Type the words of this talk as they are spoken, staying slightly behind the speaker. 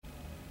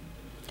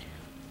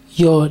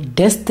Your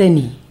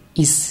destiny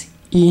is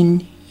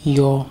in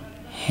your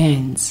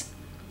hands.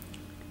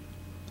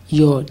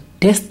 Your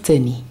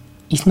destiny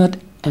is not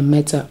a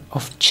matter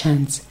of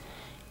chance.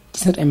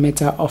 It's not a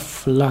matter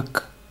of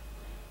luck.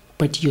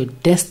 But your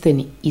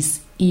destiny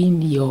is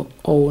in your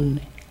own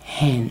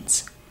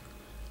hands.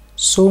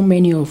 So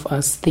many of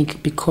us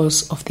think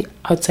because of the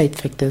outside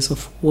factors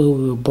of where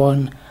we were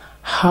born,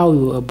 how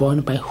we were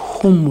born, by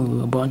whom we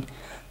were born,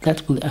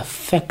 that will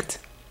affect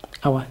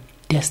our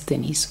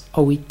destinies,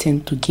 or we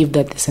tend to give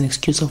that as an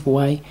excuse of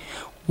why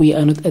we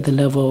are not at the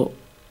level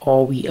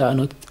or we are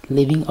not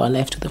living our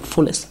life to the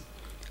fullest.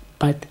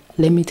 But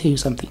let me tell you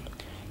something.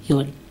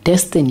 Your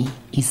destiny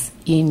is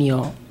in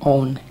your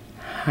own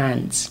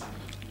hands.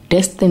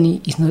 Destiny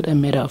is not a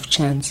matter of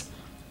chance.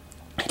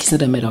 It is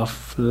not a matter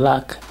of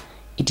luck.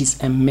 It is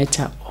a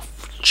matter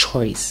of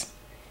choice.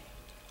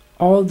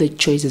 All the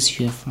choices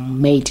you have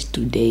made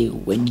today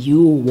when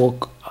you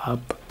woke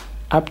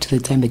up to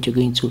the time that you're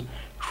going to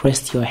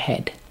rest your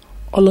head,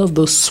 all of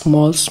those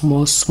small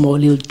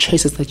little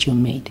choices that you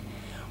made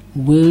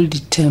will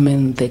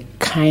determine the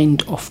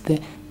kind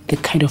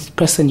of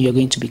person you're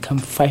going to become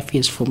 5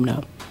 years from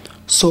now.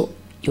 So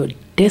your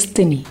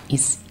destiny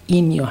is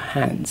in your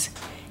hands,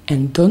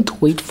 and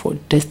don't wait for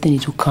destiny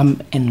to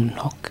come and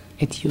knock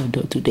at your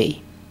door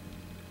today.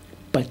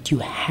 But you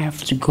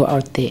have to go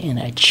out there and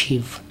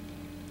achieve.